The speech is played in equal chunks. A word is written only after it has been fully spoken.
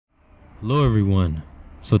Hello everyone.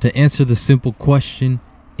 So to answer the simple question,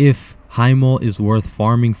 if Highmaul is worth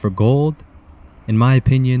farming for gold, in my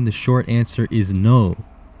opinion the short answer is no.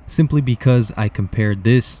 Simply because I compared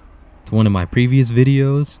this to one of my previous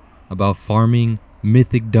videos about farming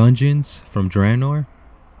mythic dungeons from Draenor,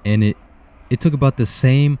 and it took about the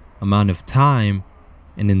same amount of time,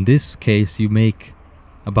 and in this case you make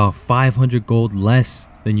about 500 gold less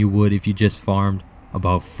than you would if you just farmed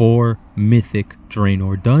about 4 mythic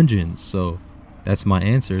Draenor dungeons. So that's my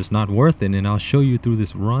answer. It's not worth it, and I'll show you through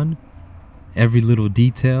this run every little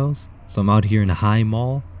details. So I'm out here in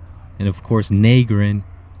Highmaul and of course Nagrin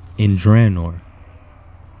in Draenor.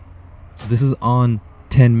 So this is on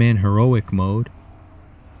 10-man heroic mode,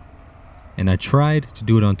 and I tried to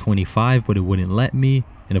do it on 25 but it wouldn't let me.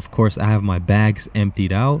 And of course I have my bags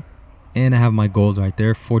emptied out and I have my gold right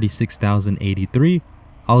there, 46,083.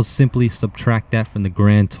 I'll simply subtract that from the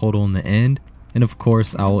grand total in the end, and of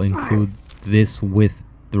course I will include this with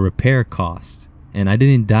the repair cost. And I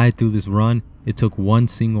didn't die through this run. It took one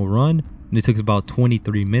single run and it took about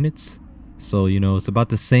 23 minutes. So you know, it's about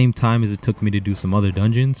the same time as it took me to do some other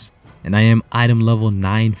dungeons. And I am item level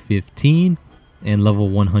 915 and level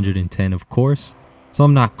 110 of course. So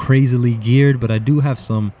I'm not crazily geared, but I do have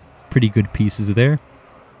some pretty good pieces there.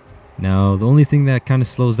 Now the only thing that kind of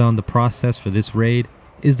slows down the process for this raid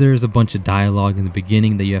is there's a bunch of dialogue in the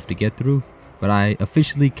beginning that you have to get through, but I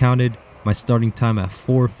officially counted my starting time at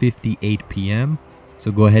 4:58 p.m.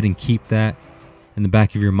 so go ahead and keep that in the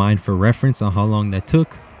back of your mind for reference on how long that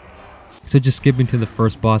took. So just skipping to the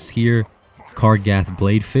first boss here, Kargath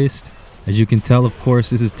Blade Fist. As you can tell, of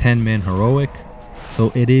course, this is 10-man heroic,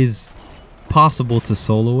 so it is possible to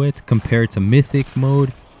solo it. Compared to mythic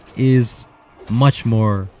mode is much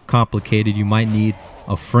more complicated. You might need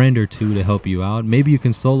a friend or two to help you out. Maybe you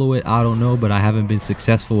can solo it, I don't know, but I haven't been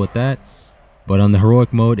successful with that. But on the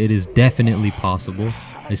heroic mode it is definitely possible.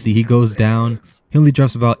 You see he goes down, he only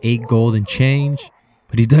drops about 8 gold and change,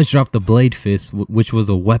 but he does drop the Blade Fist, which was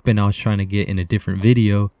a weapon I was trying to get in a different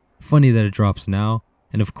video. Funny that it drops now.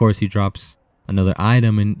 And of course he drops another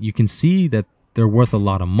item, and you can see that they're worth a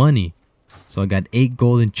lot of money. So I got 8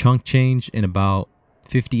 gold and chunk change and about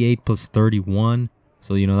 58 plus 31.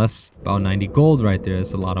 So, you know, that's about 90 gold right there.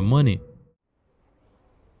 That's a lot of money.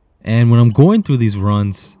 And when I'm going through these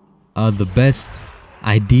runs, the best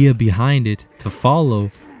idea behind it to follow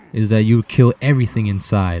is that you kill everything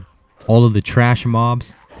inside. All of the trash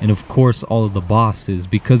mobs and of course all of the bosses.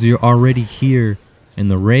 Because you're already here in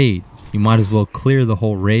the raid, you might as well clear the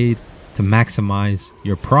whole raid to maximize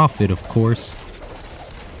your profit, of course.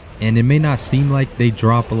 And it may not seem like they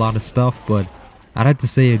drop a lot of stuff, but I'd have to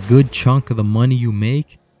say a good chunk of the money you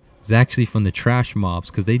make is actually from the trash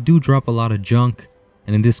mobs, because they do drop a lot of junk.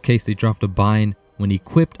 And in this case they dropped a bind when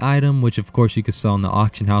equipped item, which of course you could sell in the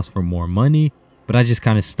auction house for more money, but I just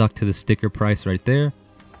kind of stuck to the sticker price right there.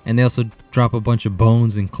 And they also drop a bunch of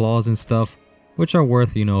bones and claws and stuff, which are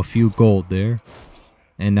worth, you know, a few gold there.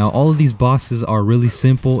 And now all of these bosses are really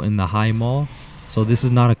simple in the Highmaul, so this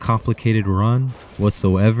is not a complicated run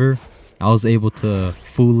whatsoever. I was able to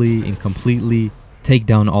fully and completely take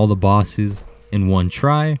down all the bosses in one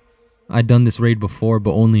try. I'd done this raid before,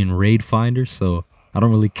 but only in Raid Finder, so I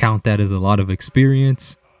don't really count that as a lot of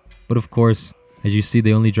experience. But of course, as you see,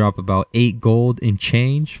 they only drop about 8 gold in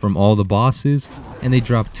change from all the bosses, and they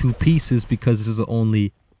drop 2 pieces because this is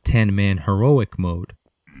only 10-man heroic mode.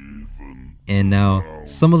 And now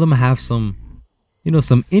some of them have some, you know,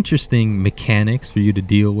 some interesting mechanics for you to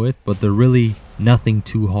deal with, but they're really nothing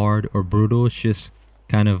too hard or brutal. It's just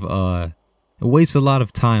kind of it wastes a lot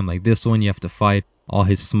of time. Like this one, you have to fight all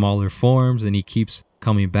his smaller forms and he keeps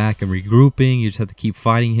coming back and regrouping. You just have to keep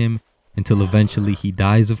fighting him until eventually he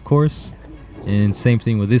dies, of course. And same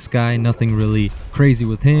thing with this guy, nothing really crazy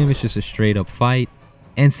with him, it's just a straight up fight.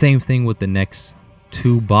 And same thing with the next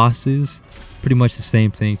 2 bosses, pretty much the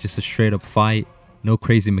same thing, just a straight up fight, no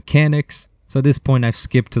crazy mechanics. So at this point I've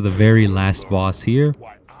skipped to the very last boss here.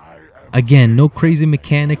 Again, no crazy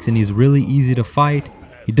mechanics and he's really easy to fight.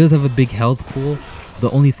 He does have a big health pool.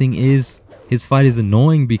 The only thing is, his fight is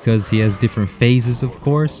annoying because he has different phases, of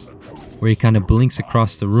course, where he kind of blinks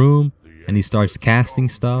across the room and he starts casting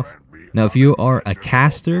stuff. Now if you are a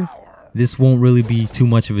caster, this won't really be too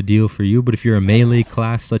much of a deal for you, but if you're a melee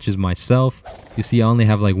class such as myself, you see I only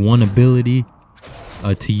have like one ability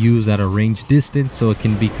to use at a range distance, so it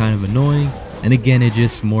can be kind of annoying. And again, it's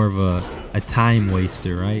just more of a time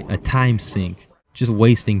waster, right? A time sink, just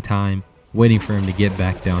wasting time waiting for him to get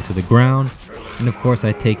back down to the ground. And of course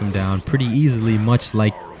I take him down pretty easily, much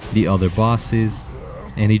like the other bosses.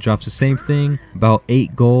 And he drops the same thing, about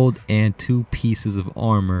 8 gold and 2 pieces of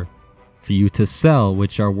armor for you to sell,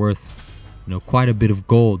 which are worth quite a bit of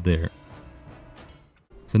gold there.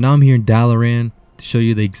 So now I'm here in Dalaran to show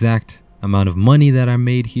you the exact amount of money that I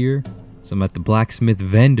made here. So I'm at the blacksmith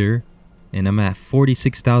vendor and I'm at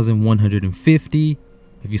 46,150.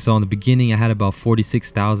 If you saw in the beginning, I had about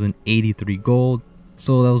 46,083 gold.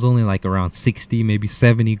 So that was only like around 60, maybe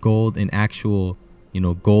 70 gold in actual,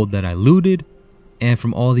 gold that I looted. And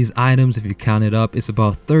from all these items, if you count it up, it's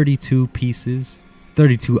about 32 pieces,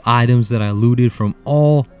 32 items that I looted from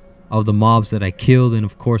all of the mobs that I killed, and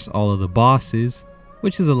of course all of the bosses,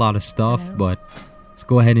 which is a lot of stuff. But let's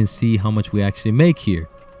go ahead and see how much we actually make here.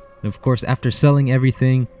 And of course, after selling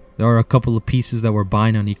everything, there are a couple of pieces that we're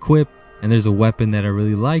buying on Equip, and there's a weapon that I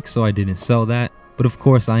really like, so I didn't sell that. But of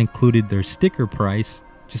course, I included their sticker price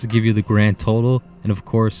just to give you the grand total. And of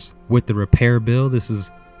course, with the repair bill, this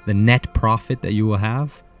is the net profit that you will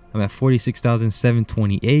have. I'm at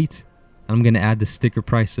 46,728. I'm going to add the sticker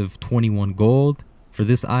price of 21 gold for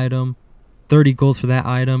this item, 30 gold for that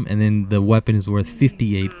item, and then the weapon is worth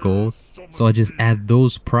 58 gold. So I just add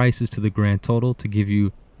those prices to the grand total to give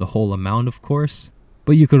you the whole amount, of course.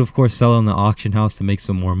 But you could of course sell on the auction house to make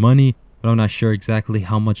some more money, but I'm not sure exactly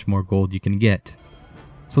how much more gold you can get.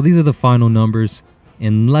 So these are the final numbers.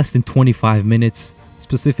 In less than 25 minutes,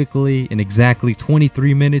 specifically in exactly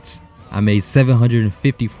 23 minutes, I made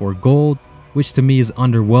 754 gold, which to me is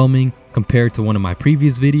underwhelming compared to one of my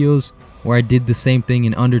previous videos where I did the same thing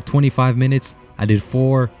in under 25 minutes. I did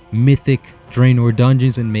 4 Mythic Draenor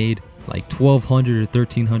dungeons and made like 1,200 or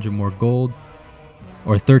 1,300 more gold,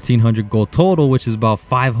 or 1,300 gold total, which is about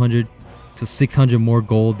 500 to 600 more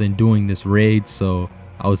gold than doing this raid. So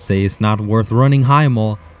I would say it's not worth running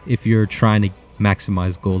Highmaul if you're trying to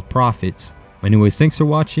maximize gold profits. Anyways, thanks for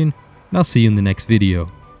watching, and I'll see you in the next video.